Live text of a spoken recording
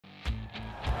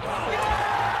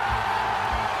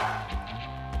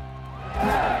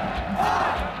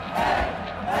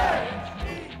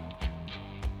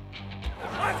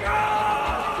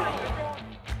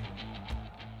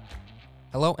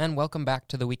and welcome back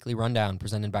to the Weekly Rundown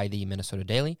presented by the Minnesota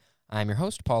Daily. I'm your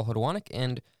host, Paul Hodowanik,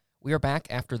 and we are back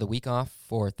after the week off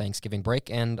for Thanksgiving break,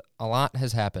 and a lot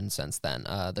has happened since then.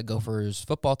 The Gophers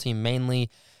football team mainly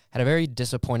had a very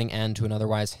disappointing end to an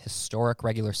otherwise historic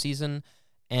regular season,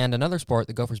 and another sport,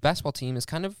 the Gophers basketball team, is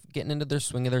kind of getting into their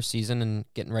swing of their season and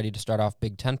getting ready to start off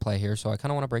Big Ten play here, so I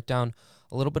kind of want to break down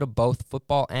a little bit of both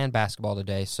football and basketball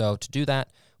today. So to do that,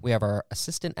 we have our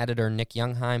assistant editor, Nick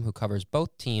Youngheim, who covers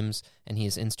both teams, and he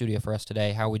is in studio for us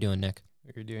today. How are we doing, Nick?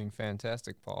 You're doing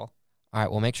fantastic, Paul. All right,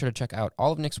 well, make sure to check out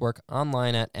all of Nick's work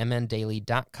online at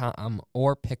mndaily.com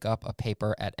or pick up a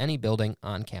paper at any building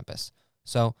on campus.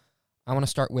 So I want to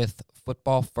start with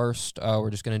football first. We're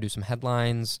just going to do some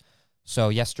headlines. So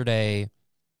yesterday,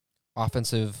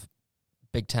 offensive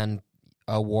Big Ten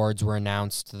awards were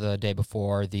announced the day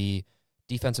before. The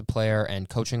defensive player and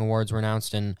coaching awards were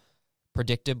announced, and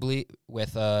predictably,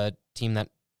 with a team that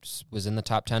was in the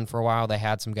top 10 for a while, they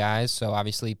had some guys. So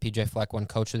obviously, P.J. Fleck won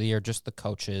Coach of the Year, just the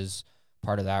coaches.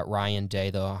 Part of that, Ryan Day,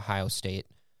 the Ohio State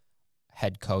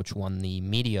head coach, won the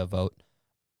media vote.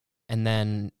 And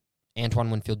then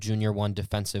Antoine Winfield Jr. won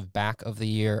Defensive Back of the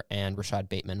Year, and Rashad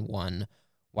Bateman won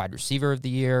Wide Receiver of the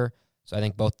Year. So I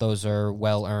think both those are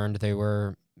well-earned. They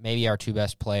were maybe our two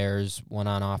best players, one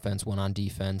on offense, one on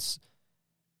defense.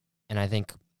 And I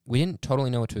think we didn't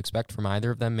totally know what to expect from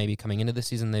either of them. Maybe coming into the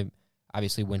season,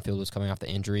 obviously Winfield was coming off the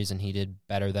injuries, and he did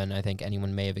better than I think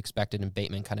anyone may have expected, and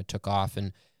Bateman kind of took off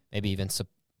and maybe even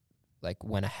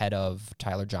went ahead of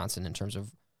Tyler Johnson in terms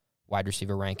of wide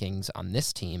receiver rankings on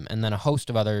this team. And then a host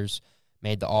of others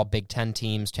made the all Big Ten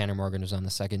teams. Tanner Morgan was on the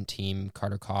second team.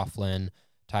 Carter Coughlin,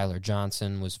 Tyler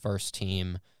Johnson was first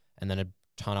team, and then a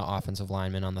ton of offensive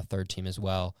linemen on the third team as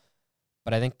well.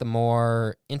 But I think the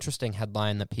more interesting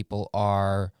headline that people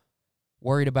are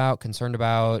worried about, concerned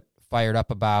about, fired up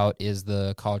about is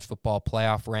the college football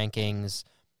playoff rankings.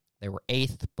 They were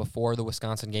 8th before the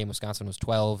Wisconsin game. Wisconsin was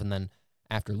 12, and then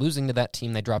after losing to that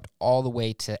team, they dropped all the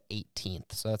way to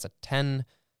 18th. So that's a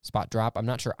 10-spot drop. I'm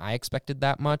not sure I expected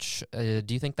that much. Do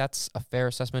you think that's a fair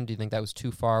assessment? Do you think that was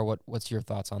too far? What's your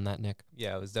thoughts on that, Nick?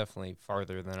 Yeah, it was definitely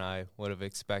farther than I would have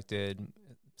expected,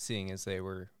 seeing as they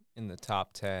were in the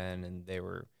top 10, and they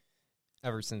were,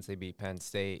 ever since they beat Penn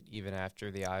State, even after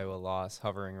the Iowa loss,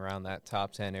 hovering around that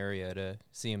top 10 area. To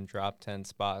see them drop 10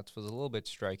 spots was a little bit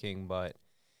striking, but,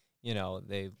 you know,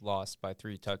 they lost by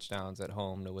 3 touchdowns at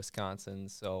home to Wisconsin,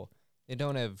 so they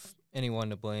don't have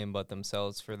anyone to blame but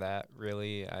themselves for that,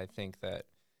 really. I think that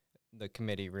the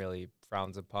committee really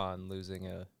frowns upon losing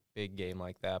a big game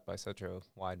like that by such a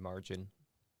wide margin.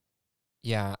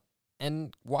 Yeah,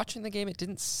 and watching the game, it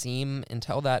didn't seem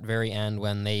until that very end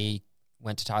when they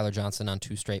went to Tyler Johnson on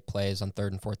 2 straight plays on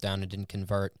 3rd and 4th down and didn't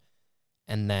convert,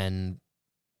 and then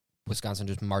Wisconsin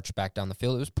just marched back down the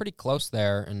field. It was pretty close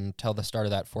there until the start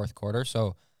of that fourth quarter.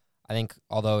 So I think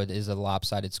although it is a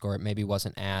lopsided score, it maybe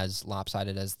wasn't as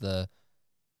lopsided as the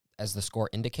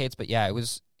score indicates. But yeah, it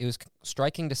was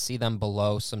striking to see them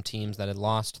below some teams that had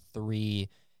lost 3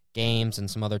 games and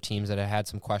some other teams that had had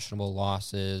some questionable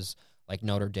losses, like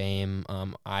Notre Dame.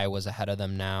 Iowa's ahead of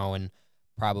them now, and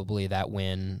probably that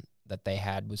win that they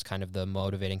had was kind of the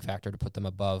motivating factor to put them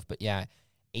above. But yeah,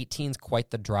 18's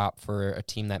quite the drop for a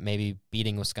team that maybe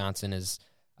beating Wisconsin is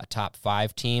a top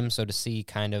 5 team. So to see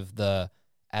kind of the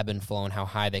ebb and flow and how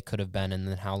high they could have been and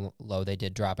then how low they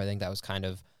did drop, I think that was kind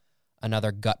of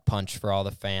another gut punch for all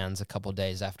the fans a couple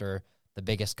days after the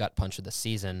biggest gut punch of the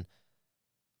season.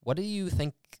 What do you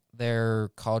think their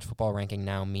college football ranking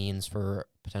now means for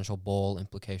potential bowl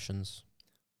implications?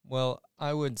 Well,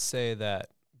 I would say that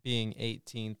being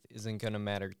 18th isn't going to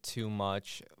matter too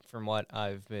much. From what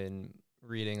I've been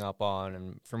reading up on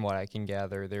and from what I can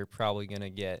gather, they're probably going to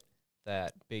get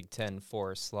that Big Ten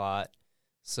 4 slot.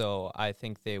 So I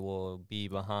think they will be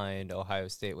behind Ohio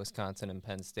State, Wisconsin, and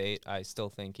Penn State. I still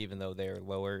think even though they're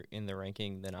lower in the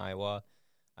ranking than Iowa,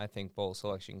 I think bowl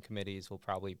selection committees will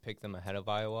probably pick them ahead of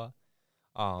Iowa.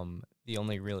 The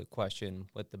only real question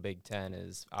with the Big Ten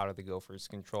is out of the Gophers'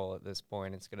 control at this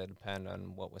point. It's going to depend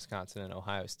on what Wisconsin and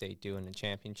Ohio State do in the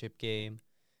championship game.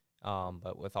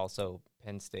 But with also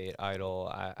Penn State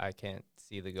idle, I can't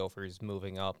see the Gophers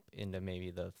moving up into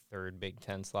maybe the 3rd Big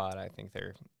Ten slot. I think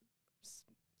they're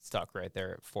stuck right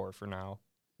there at 4 for now.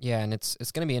 Yeah, and it's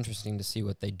going to be interesting to see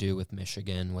what they do with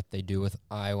Michigan, what they do with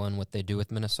Iowa, and what they do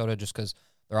with Minnesota, just because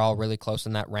they're all really close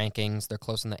in that rankings. They're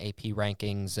close in the AP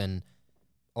rankings, and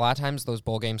a lot of times those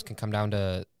bowl games can come down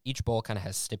to each bowl kind of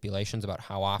has stipulations about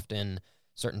how often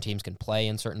certain teams can play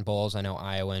in certain bowls. I know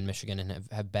Iowa and Michigan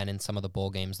have been in some of the bowl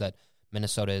games that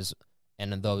Minnesota is,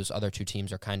 and those other 2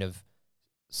 teams are kind of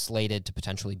slated to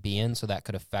potentially be in, so that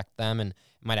could affect them, and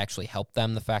it might actually help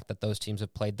them, the fact that those teams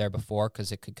have played there before,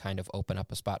 because it could kind of open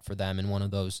up a spot for them in one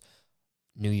of those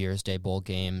New Year's Day bowl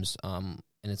games. And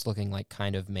it's looking like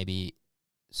kind of maybe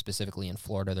specifically in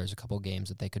Florida, there's a couple games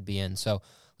that they could be in. So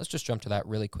let's just jump to that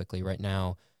really quickly right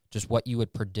now. Just what you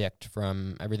would predict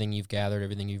from everything you've gathered,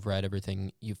 everything you've read,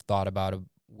 everything you've thought about of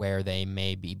where they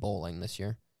may be bowling this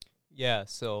year. Yeah,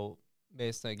 so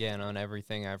based, again, on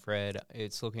everything I've read,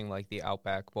 it's looking like the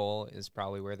Outback Bowl is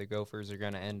probably where the Gophers are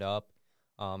going to end up.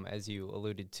 As you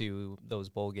alluded to, those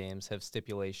bowl games have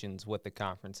stipulations with the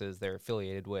conferences they're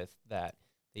affiliated with that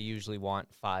they usually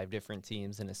want 5 different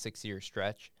teams in a 6-year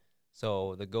stretch.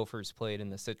 So the Gophers played in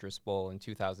the Citrus Bowl in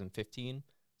 2015,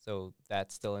 so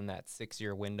that's still in that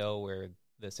 6-year window where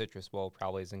the Citrus Bowl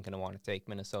probably isn't going to want to take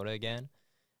Minnesota again.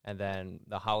 And then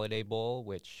the Holiday Bowl,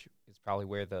 which is probably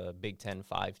where the Big Ten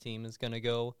 5 team is going to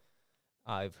go.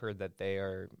 I've heard that they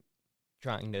are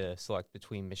trying to select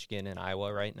between Michigan and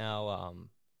Iowa right now.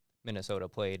 Minnesota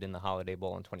played in the Holiday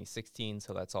Bowl in 2016,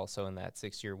 so that's also in that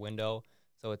 6-year window.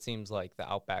 So it seems like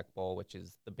the Outback Bowl, which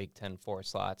is the Big Ten 4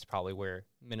 slots, probably where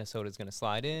Minnesota is going to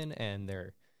slide in, and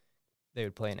they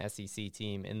would play an SEC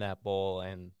team in that bowl,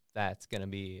 and that's going to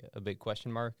be a big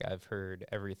question mark. I've heard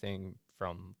everything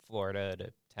from Florida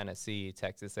to Tennessee,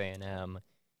 Texas A&M,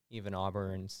 even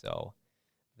Auburn. So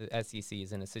the SEC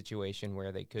is in a situation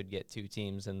where they could get 2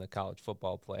 teams in the college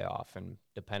football playoff, and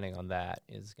depending on that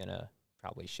is going to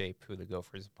probably shape who the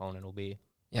Gophers' opponent will be.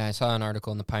 Yeah, I saw an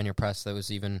article in the Pioneer Press that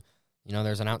was even,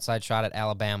 there's an outside shot at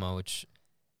Alabama, which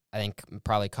I think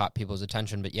probably caught people's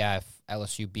attention. But yeah, if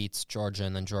LSU beats Georgia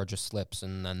and then Georgia slips,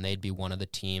 and then they'd be one of the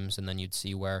teams, and then you'd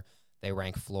see where they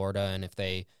rank Florida, and if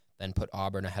they then put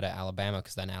Auburn ahead of Alabama,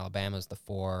 because then Alabama's the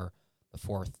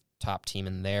fourth top team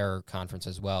in their conference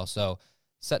as well. So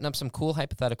setting up some cool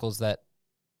hypotheticals that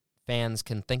fans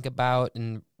can think about.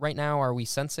 And right now, are we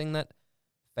sensing that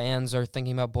fans are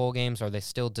thinking about bowl games? Are they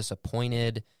still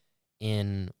disappointed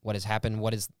in what has happened?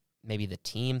 What is maybe the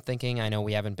team thinking? I know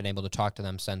we haven't been able to talk to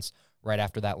them since right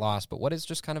after that loss, but what is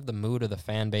just kind of the mood of the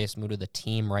fan base, mood of the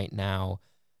team right now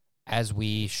as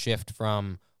we shift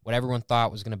from what everyone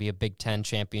thought was going to be a Big Ten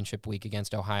championship week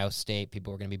against Ohio State?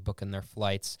 People were going to be booking their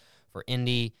flights for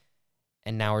Indy,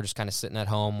 and now we're just kind of sitting at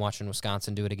home watching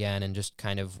Wisconsin do it again and just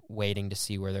kind of waiting to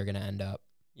see where they're going to end up.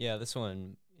 Yeah, this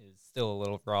one is still a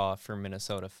little raw for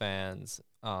Minnesota fans.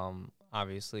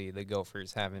 Obviously, the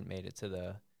Gophers haven't made it to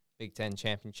the Big Ten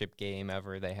championship game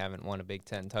ever. They haven't won a Big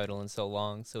Ten title in so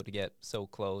long, so to get so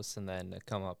close and then to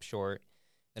come up short,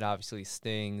 it obviously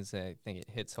stings. I think it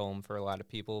hits home for a lot of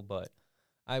people, but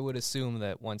I would assume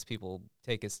that once people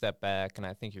take a step back, and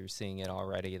I think you're seeing it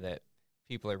already, that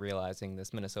people are realizing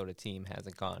this Minnesota team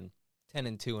hasn't gone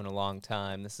 10-2 in a long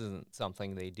time. This isn't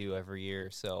something they do every year,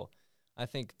 so I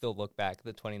think they'll look back at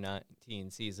the 2019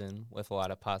 season with a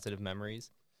lot of positive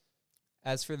memories.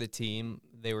 As for the team,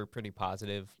 they were pretty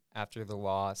positive after the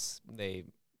loss. They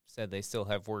said they still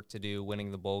have work to do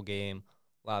winning the bowl game.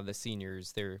 A lot of the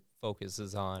seniors, their focus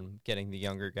is on getting the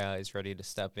younger guys ready to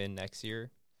step in next year.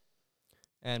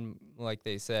 And like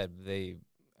they said, they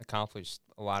accomplished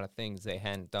a lot of things they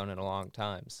hadn't done in a long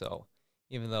time. So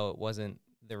even though it wasn't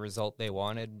the result they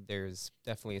wanted, there's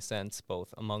definitely a sense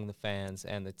both among the fans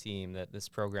and the team that this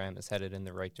program is headed in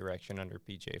the right direction under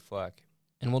P.J. Fleck.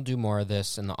 And we'll do more of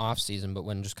this in the offseason, but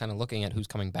when just kind of looking at who's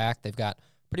coming back, they've got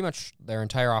pretty much their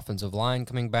entire offensive line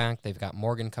coming back. They've got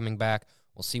Morgan coming back.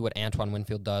 We'll see what Antoine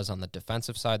Winfield does on the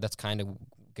defensive side. That's kind of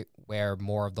where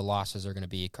more of the losses are going to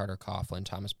be. Carter Coughlin,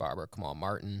 Thomas Barber, Kamal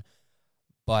Martin.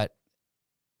 But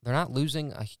they're not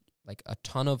losing a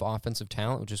ton of offensive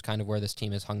talent, which is kind of where this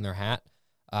team has hung their hat.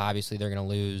 Obviously, they're going to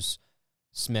lose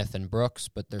Smith and Brooks,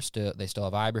 but they still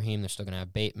have Ibrahim. They're still going to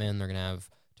have Bateman. They're going to have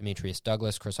Demetrius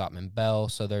Douglas, Chris Ottman-Bell.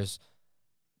 So there's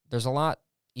a lot,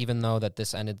 even though that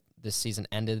this season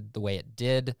ended the way it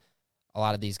did. A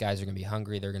lot of these guys are going to be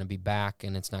hungry. They're going to be back,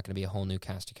 and it's not going to be a whole new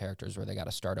cast of characters where they got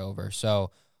to start over.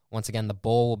 So once again, the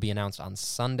bowl will be announced on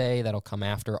Sunday. That'll come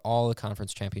after all the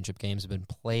conference championship games have been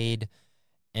played,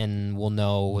 and we'll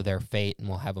know their fate, and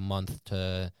we'll have a month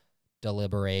to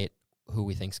deliberate who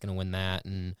we think is going to win that.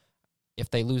 And if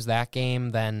they lose that game,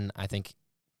 then I think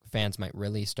fans might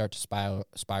really start to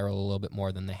spiral a little bit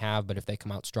more than they have. But if they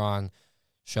come out strong,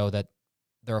 show that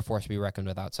they're a force to be reckoned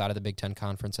with outside of the Big Ten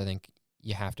Conference, I think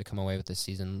you have to come away with this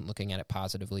season looking at it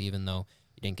positively, even though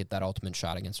you didn't get that ultimate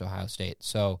shot against Ohio State.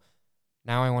 So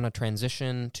now I want to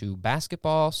transition to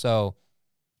basketball. So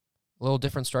a little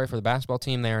different story for the basketball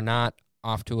team. They are not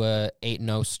off to a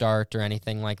 8-0 start or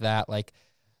anything like that like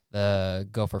the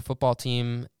Gopher football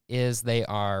team is. They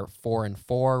are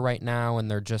 4-4 right now, and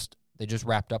they just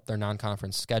wrapped up their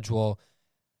non-conference schedule.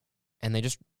 and they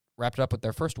just wrapped it up with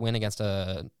their first win against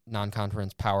a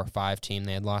non-conference Power 5 team.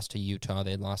 They had lost to Utah.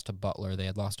 They had lost to Butler. They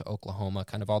had lost to Oklahoma,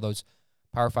 kind of all those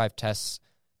Power 5 tests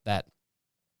that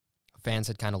fans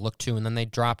had kind of looked to. And then they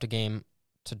dropped a game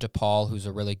to DePaul, who's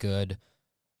a really good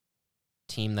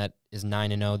team that is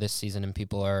 9-0 this season, and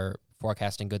people are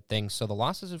forecasting good things. So the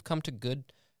losses have come to good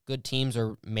teams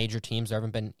or major teams. There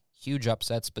haven't been huge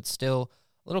upsets, but still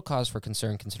a little cause for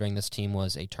concern considering this team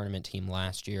was a tournament team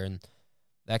last year, and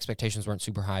the expectations weren't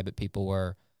super high, but people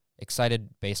were excited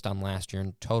based on last year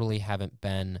and totally haven't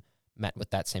been met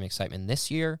with that same excitement this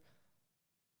year.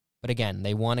 But again,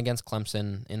 they won against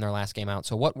Clemson in their last game out.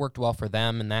 So what worked well for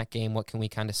them in that game? What can we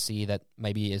kind of see that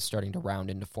maybe is starting to round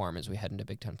into form as we head into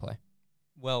Big Ten play?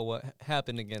 Well, what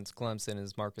happened against Clemson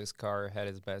is Marcus Carr had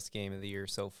his best game of the year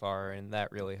so far, and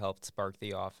that really helped spark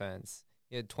the offense.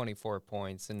 He had 24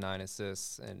 points and 9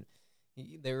 assists, and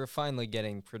they were finally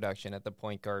getting production at the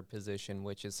point guard position,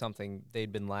 which is something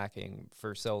they'd been lacking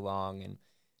for so long. And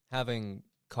having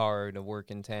Carr to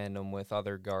work in tandem with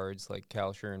other guards like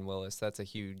Kalsher and Willis, that's a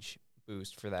huge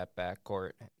boost for that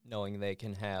backcourt, knowing they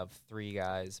can have 3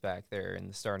 guys back there in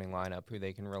the starting lineup who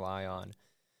they can rely on.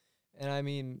 And, I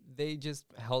mean, they just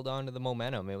held on to the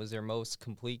momentum. It was their most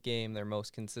complete game, their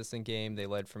most consistent game. They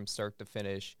led from start to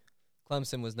finish.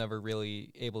 Clemson was never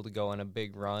really able to go on a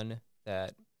big run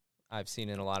that I've seen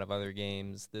in a lot of other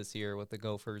games this year with the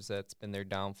Gophers. That's been their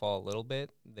downfall a little bit.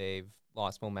 They've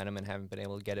lost momentum and haven't been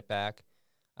able to get it back.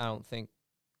 I don't think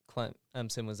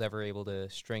Clemson was ever able to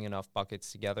string enough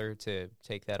buckets together to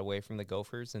take that away from the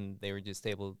Gophers, and they were just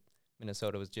able –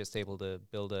 Minnesota was just able to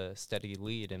build a steady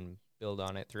lead and build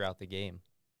on it throughout the game.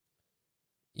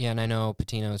 Yeah, and I know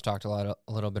Pitino has talked a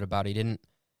little bit about he didn't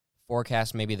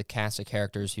forecast maybe the cast of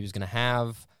characters he was going to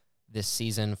have this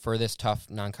season for this tough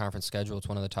non-conference schedule. It's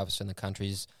one of the toughest in the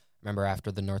countries. Remember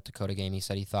after the North Dakota game, he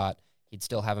said he thought he'd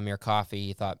still have Amir Coffey.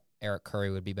 He thought Eric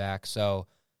Curry would be back. So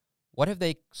what have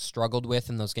they struggled with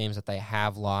in those games that they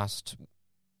have lost?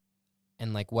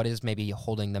 And, like, what is maybe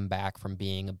holding them back from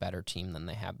being a better team than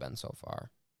they have been so far?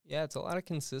 Yeah, it's a lot of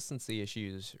consistency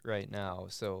issues right now.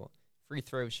 So free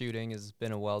throw shooting has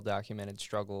been a well-documented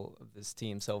struggle of this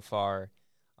team so far.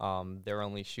 They're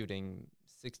only shooting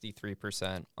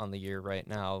 63% on the year right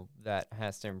now. That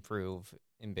has to improve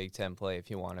in Big Ten play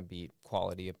if you want to beat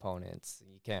quality opponents.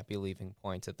 You can't be leaving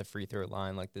points at the free throw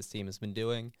line like this team has been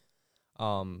doing.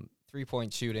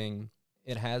 3-point shooting,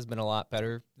 it has been a lot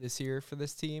better this year for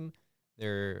this team.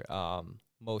 Their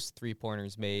most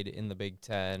three-pointers made in the Big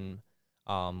Ten,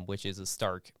 which is a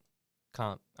stark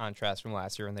contrast from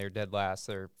last year when they were dead last.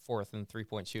 They're 4th in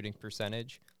three-point shooting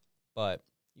percentage. But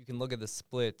you can look at the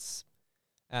splits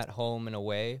at home and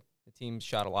away. The team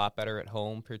shot a lot better at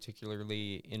home,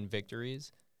 particularly in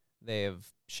victories. They have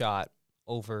shot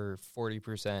over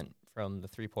 40% from the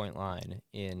three-point line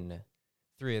in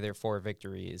 3 of their 4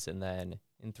 victories, and then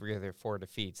in 3 of their 4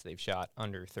 defeats, they've shot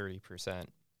under 30%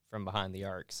 from behind the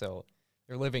arc. So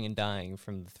they're living and dying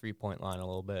from the three-point line a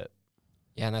little bit.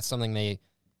 Yeah, and that's something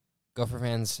Gopher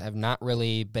fans have not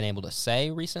really been able to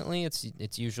say recently.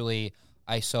 It's usually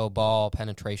ISO ball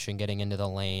penetration, getting into the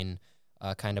lane,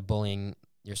 kind of bullying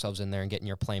yourselves in there and getting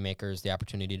your playmakers the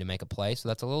opportunity to make a play. So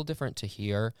that's a little different to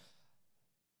hear.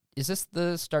 Is this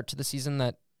the start to the season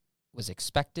that was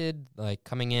expected, like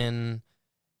coming in?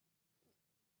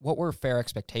 What were fair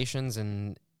expectations,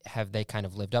 and have they kind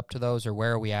of lived up to those, or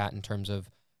where are we at in terms of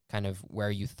kind of where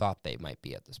you thought they might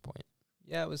be at this point?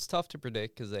 Yeah, it was tough to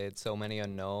predict because they had so many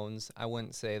unknowns. I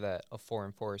wouldn't say that a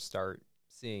 4-4 start,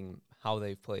 seeing how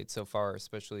they've played so far,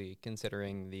 especially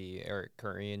considering the Eric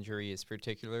Curry injury, is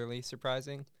particularly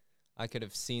surprising. I could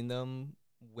have seen them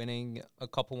winning a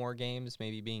couple more games,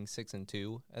 maybe being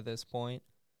 6-2 at this point.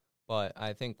 But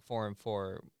I think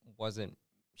 4-4 wasn't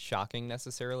shocking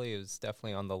necessarily. It was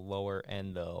definitely on the lower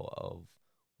end, though, of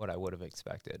what I would have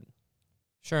expected.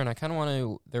 Sure, and I kind of want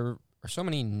to, there are so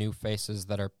many new faces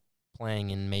that are playing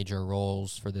in major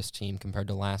roles for this team compared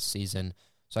to last season.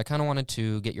 So I kind of wanted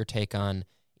to get your take on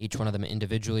each one of them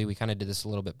individually. We kind of did this a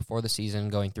little bit before the season,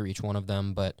 going through each one of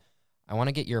them, but I want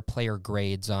to get your player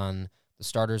grades on the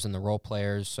starters and the role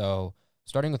players. So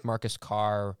starting with Marcus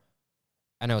Carr,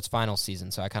 I know it's final season,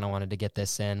 so I kind of wanted to get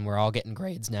this in. We're all getting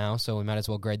grades now, so we might as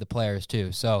well grade the players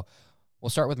too. So we'll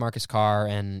start with Marcus Carr,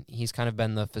 and he's kind of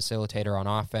been the facilitator on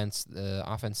offense. The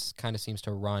offense kind of seems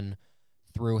to run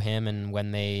through him, and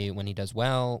when he does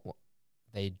well,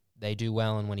 they do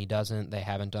well, and when he doesn't, they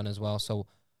haven't done as well. So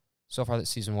far this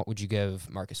season, what would you give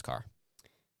Marcus Carr?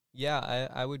 Yeah,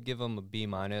 I would give him a B-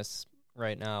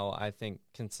 right now. I think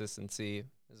consistency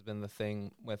has been the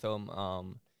thing with him.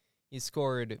 He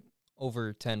scored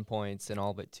over 10 points in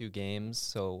all but 2 games,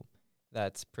 so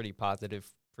that's pretty positive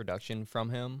production from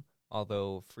him.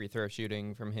 Although free throw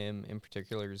shooting from him in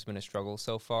particular has been a struggle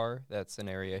so far. That's an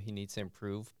area he needs to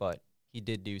improve, but he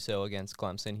did do so against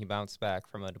Clemson. He bounced back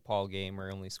from a DePaul game where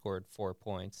he only scored 4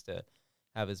 points to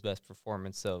have his best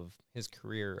performance of his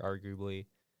career, arguably,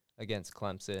 against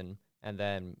Clemson. And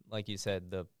then, like you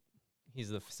said, he's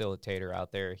the facilitator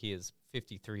out there. He is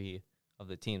 53 of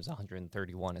the team's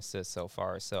 131 assists so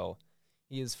far. So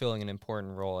he is filling an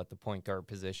important role at the point guard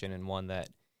position, and one that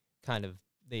kind of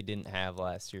they didn't have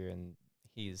last year, and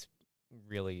he's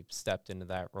really stepped into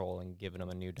that role and given them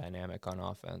a new dynamic on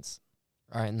offense.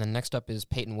 All right, and then next up is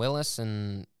Peyton Willis,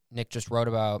 and Nick just wrote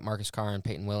about Marcus Carr and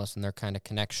Peyton Willis and their kind of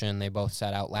connection. They both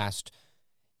sat out last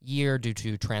year due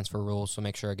to transfer rules, so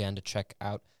make sure, again, to check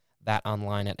out that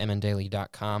online at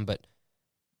mndaily.com. But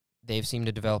they've seemed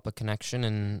to develop a connection,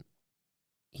 and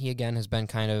he, again, has been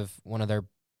kind of one of their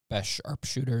best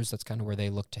sharpshooters. That's kind of where they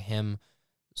look to him.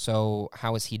 So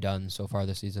how has he done so far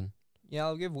this season? Yeah,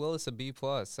 I'll give Willis a B+.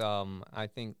 I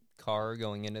think Carr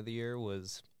going into the year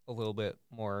was a little bit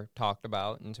more talked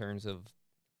about in terms of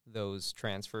those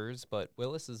transfers, but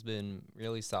Willis has been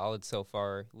really solid so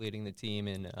far, leading the team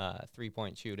in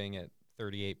three-point shooting at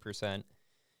 38%.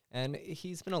 And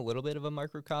he's been a little bit of a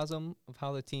microcosm of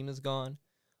how the team has gone.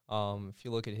 If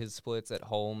you look at his splits at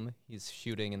home, he's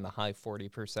shooting in the high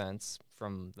 40%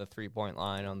 from the three-point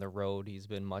line. On the road, he's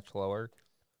been much lower.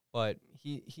 But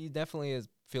he definitely has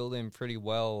filled in pretty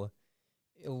well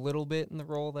a little bit in the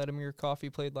role that Amir Coffey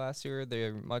played last year.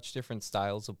 They're much different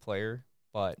styles of player,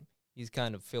 but he's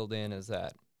kind of filled in as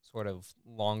that sort of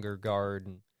longer guard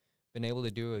and been able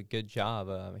to do a good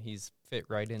job. He's fit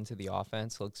right into the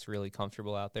offense, looks really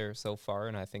comfortable out there so far,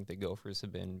 and I think the Gophers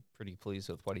have been pretty pleased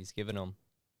with what he's given them.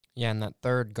 Yeah, and that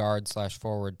third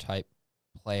guard/forward type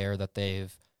player that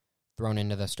they've thrown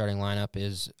into the starting lineup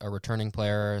is a returning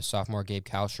player, sophomore Gabe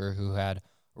Kalsher, who had a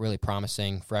really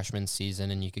promising freshman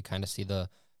season, and you could kind of see the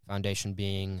foundation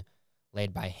being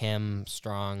laid by him.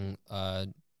 Strong,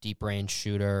 deep-range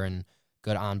shooter and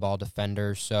good on-ball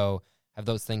defender. So have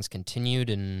those things continued,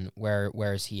 and where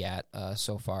is he at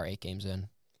so far, 8 games in?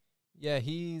 Yeah,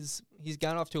 he's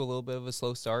gotten off to a little bit of a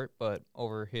slow start, but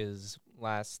over his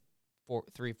last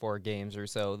 4 games or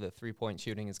so, the three-point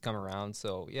shooting has come around.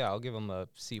 So, yeah, I'll give him a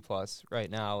C+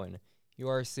 right now, and you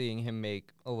are seeing him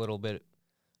make a little bit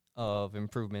of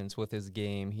improvements with his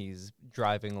game. He's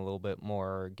driving a little bit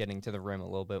more, getting to the rim a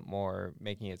little bit more,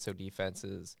 making it so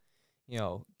defenses,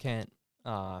 can't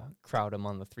crowd him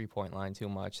on the three-point line too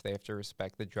much. They have to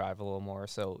respect the drive a little more.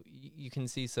 So you can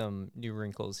see some new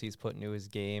wrinkles he's put into his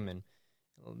game, and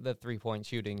the three-point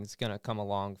shooting is going to come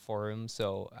along for him.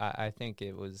 So I think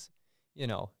it was,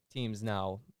 teams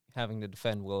now having to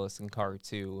defend Willis and Carr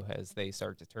too as they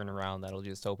start to turn around. That'll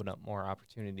just open up more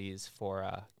opportunities for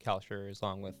Kalsher,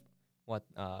 along with what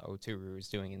Oturu is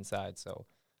doing inside. So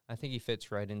I think he fits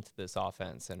right into this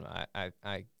offense, and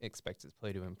I expect his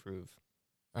play to improve.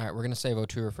 All right, we're going to save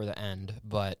Oturu for the end,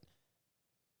 but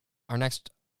our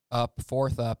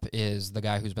fourth up, is the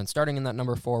guy who's been starting in that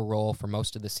number 4 role for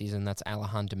most of the season. That's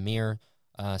Alihan Demir,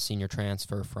 senior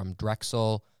transfer from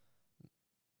Drexel.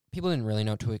 People didn't really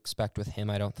know what to expect with him,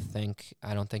 I don't think.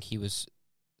 I don't think he was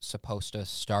supposed to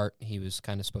start. He was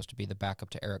kind of supposed to be the backup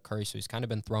to Eric Curry, so he's kind of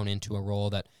been thrown into a role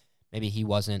that maybe he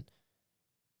wasn't,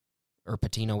 or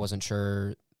Pitino wasn't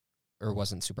sure or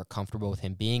wasn't super comfortable with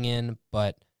him being in,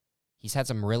 but he's had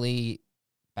some really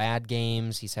bad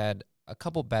games. He's had a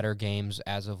couple better games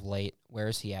as of late. Where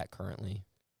is he at currently?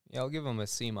 Yeah, I'll give him a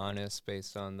C-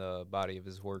 based on the body of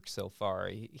his work so far.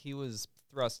 He was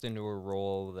thrust into a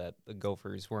role that the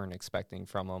Gophers weren't expecting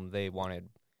from him. They wanted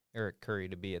Eric Curry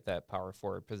to be at that power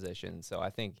forward position. So I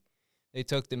think they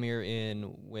took Demir in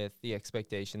with the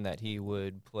expectation that he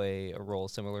would play a role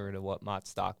similar to what Mott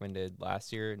Stockman did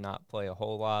last year, not play a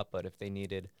whole lot, but if they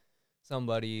needed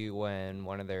somebody when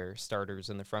one of their starters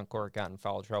in the front court got in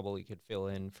foul trouble, he could fill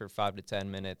in for 5 to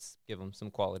 10 minutes, give them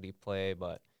some quality play.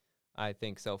 But I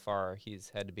think so far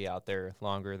he's had to be out there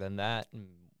longer than that, and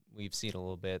we've seen a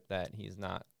little bit that he's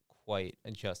not quite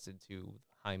adjusted to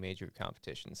high major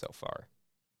competition so far.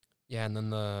 Yeah, and then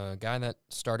the guy that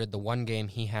started the one game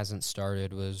he hasn't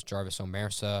started was Jarvis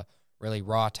Omersa. Really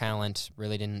raw talent.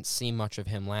 Really didn't see much of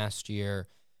him last year.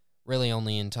 Really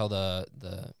only until the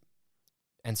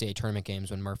NCAA tournament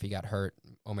games when Murphy got hurt,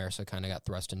 Omersa kind of got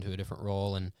thrust into a different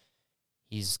role, and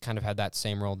he's kind of had that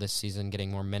same role this season,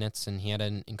 getting more minutes, and he had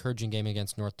an encouraging game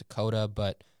against North Dakota,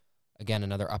 but again,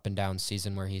 another up-and-down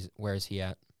season. Where is he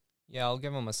at? Yeah, I'll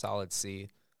give him a solid C.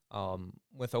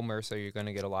 With Omersa, you're going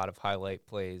to get a lot of highlight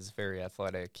plays, very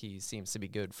athletic. He seems to be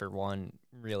good for one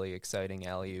really exciting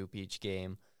alley-oop each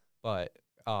game, but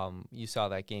You saw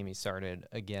that game he started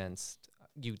against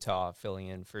Utah, filling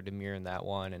in for Demir in that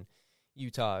one, and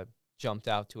Utah jumped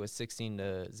out to a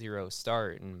 16-0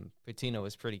 start, and Pitino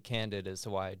was pretty candid as to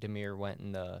why Demir went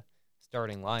in the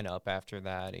starting lineup after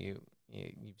that. You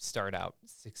start out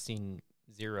 16-0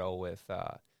 with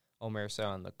Omersa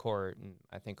on the court, and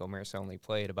I think Omersa only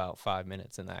played about 5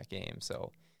 minutes in that game,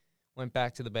 so went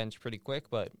back to the bench pretty quick,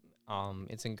 but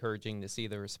it's encouraging to see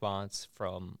the response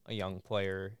from a young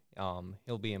player.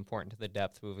 He'll be important to the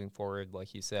depth moving forward,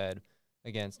 like you said.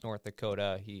 Against North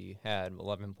Dakota, he had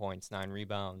 11 points, 9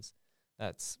 rebounds.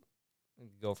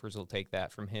 Gophers will take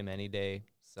that from him any day,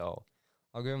 so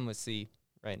I'll give him a C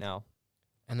right now.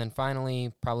 And then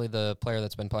finally, probably the player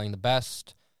that's been playing the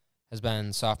best has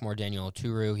been sophomore Daniel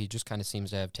Oturu. He just kind of seems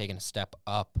to have taken a step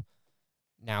up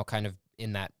now, kind of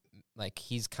in that, like,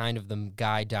 he's kind of the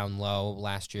guy down low.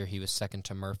 Last year he was second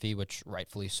to Murphy, which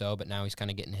rightfully so, but now he's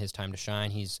kind of getting his time to shine.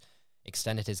 He's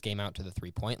extended his game out to the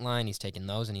three-point line. He's taking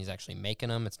those, and he's actually making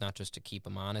them. It's not just to keep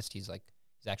him honest. He's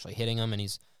actually hitting them, and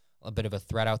he's a bit of a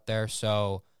threat out there.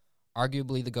 So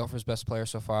arguably the Gophers' best player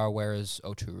so far. Where is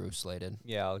Oturu slated?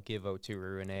 Yeah, I'll give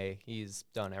Oturu an A. He's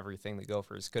done everything the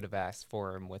Gophers could have asked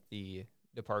for him with the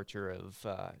departure of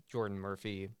Jordan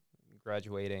Murphy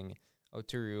graduating.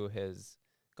 Oturu has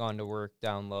gone to work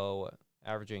down low,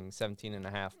 averaging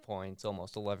 17.5 points,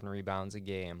 almost 11 rebounds a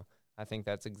game. I think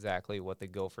that's exactly what the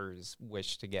Gophers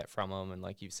wish to get from him. And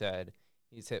like you said,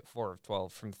 he's hit 4 of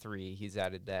 12 from 3. He's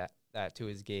added that to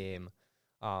his game.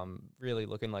 Really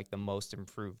looking like the most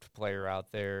improved player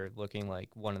out there, looking like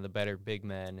one of the better big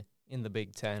men in the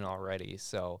Big Ten already.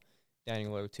 So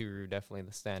Daniel Oturu, definitely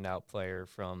the standout player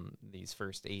from these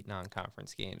first 8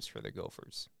 non-conference games for the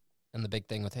Gophers. And the big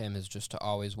thing with him is just to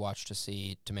always watch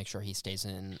to make sure he stays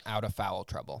out of foul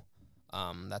trouble.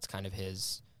 That's kind of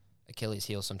his Achilles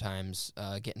heel sometimes,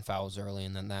 getting fouls early,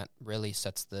 and then that really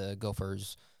sets the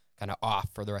Gophers kind of off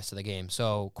for the rest of the game.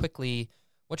 So quickly,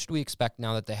 what should we expect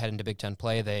now that they head into Big Ten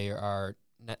play? Their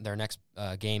next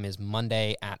game is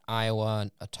Monday at Iowa,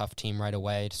 a tough team right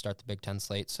away to start the Big Ten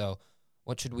slate. So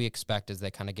what should we expect as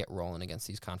they kind of get rolling against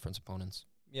these conference opponents?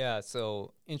 Yeah,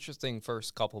 so interesting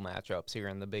first couple matchups here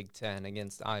in the Big Ten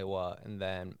against Iowa and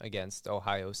then against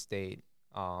Ohio State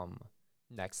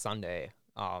next Sunday.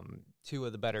 2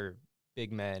 of the better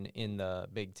big men in the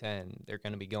Big Ten they're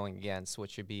going to be going against,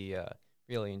 which should be a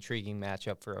really intriguing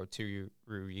matchup for Oturu.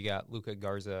 You got Luka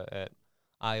Garza at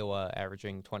Iowa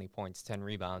averaging 20 points, 10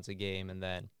 rebounds a game, and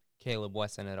then Caleb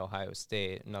Wesson at Ohio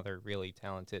State, another really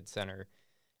talented center,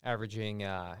 averaging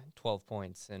 12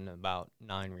 points and about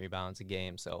 9 rebounds a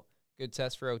game. So good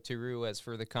test for Oturu. As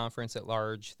for the conference at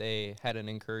large, they had an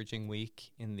encouraging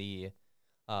week in the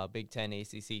Big Ten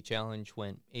ACC Challenge,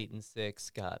 went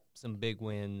 8-6, got some big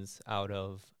wins out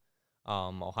of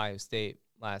Ohio State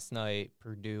last night.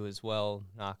 Purdue as well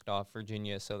knocked off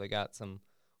Virginia, so they got some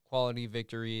quality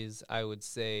victories. I would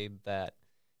say that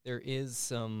there is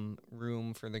some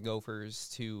room for the Gophers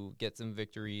to get some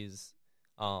victories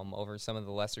over some of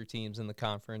the lesser teams in the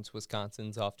conference.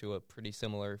 Wisconsin's off to a pretty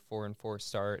similar 4-4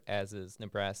 start, as is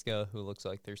Nebraska, who looks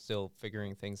like they're still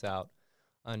figuring things out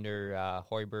under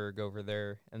Hoiberg over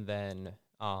there. And then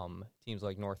teams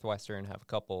like Northwestern have a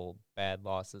couple bad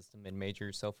losses to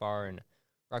mid-majors so far, and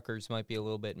Rutgers might be a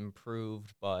little bit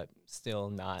improved, but still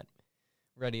not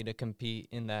ready to compete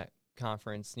in that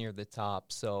conference near the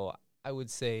top. So I would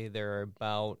say there are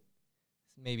about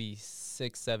maybe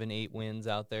 6, 7, 8 wins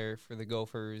out there for the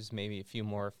Gophers, maybe a few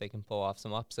more if they can pull off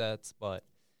some upsets, but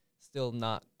still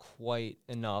not quite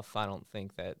enough. I don't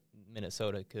think that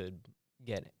Minnesota could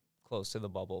get close to the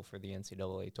bubble for the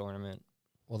NCAA tournament.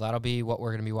 Well, that'll be what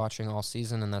we're going to be watching all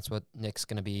season, and that's what Nick's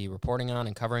going to be reporting on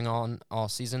and covering all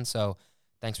season. So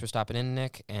thanks for stopping in,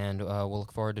 Nick, and we'll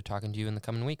look forward to talking to you in the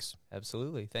coming weeks.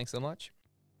 Absolutely. Thanks so much.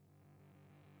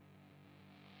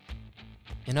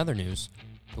 In other news,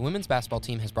 the women's basketball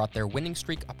team has brought their winning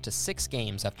streak up to 6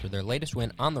 games after their latest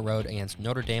win on the road against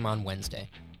Notre Dame on Wednesday.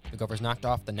 The Gophers knocked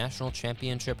off the national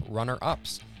championship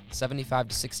runner-ups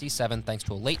 75-67 thanks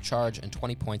to a late charge and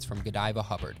 20 points from Godiva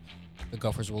Hubbard. The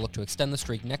Gophers will look to extend the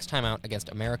streak next time out against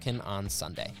American on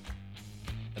Sunday.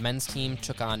 The men's team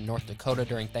took on North Dakota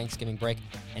during Thanksgiving break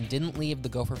and didn't leave the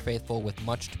Gopher faithful with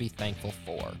much to be thankful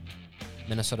for.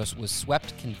 Minnesota was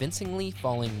swept convincingly,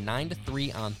 falling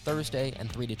 9-3 on Thursday and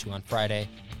 3-2 on Friday.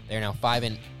 They are now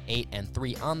 5-8 and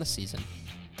 3 on the season.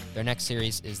 Their next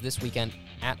series is this weekend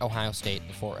at Ohio State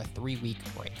before a 3-week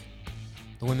break.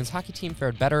 The women's hockey team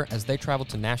fared better as they traveled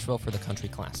to Nashville for the Country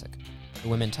Classic. The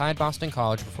women tied Boston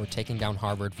College before taking down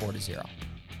Harvard 4-0.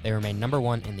 They remain number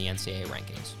 1 in the NCAA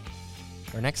rankings.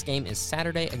 Their next game is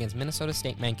Saturday against Minnesota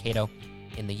State Mankato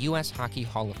in the U.S. Hockey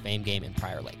Hall of Fame game in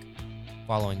Prior Lake.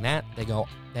 Following that,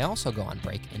 they also go on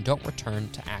break and don't return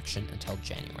to action until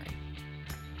January.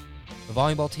 The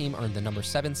volleyball team earned the number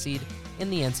 7 seed in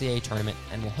the NCAA tournament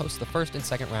and will host the first and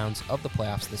second rounds of the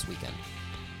playoffs this weekend.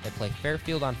 They play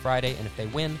Fairfield on Friday, and if they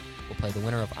win, will play the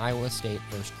winner of Iowa State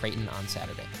versus Creighton on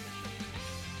Saturday.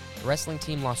 The wrestling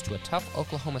team lost to a tough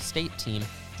Oklahoma State team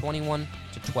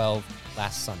 21-12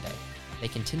 last Sunday. They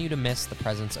continue to miss the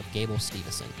presence of Gable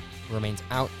Stevenson, who remains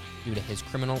out due to his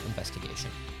criminal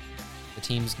investigation. The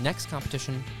team's next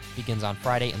competition begins on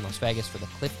Friday in Las Vegas for the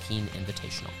Cliff Keen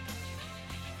Invitational.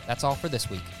 That's all for this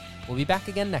week. We'll be back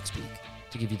again next week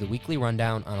to give you the weekly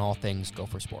rundown on all things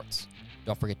Gopher sports.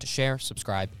 Don't forget to share,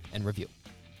 subscribe, and review.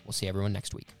 We'll see everyone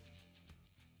next week.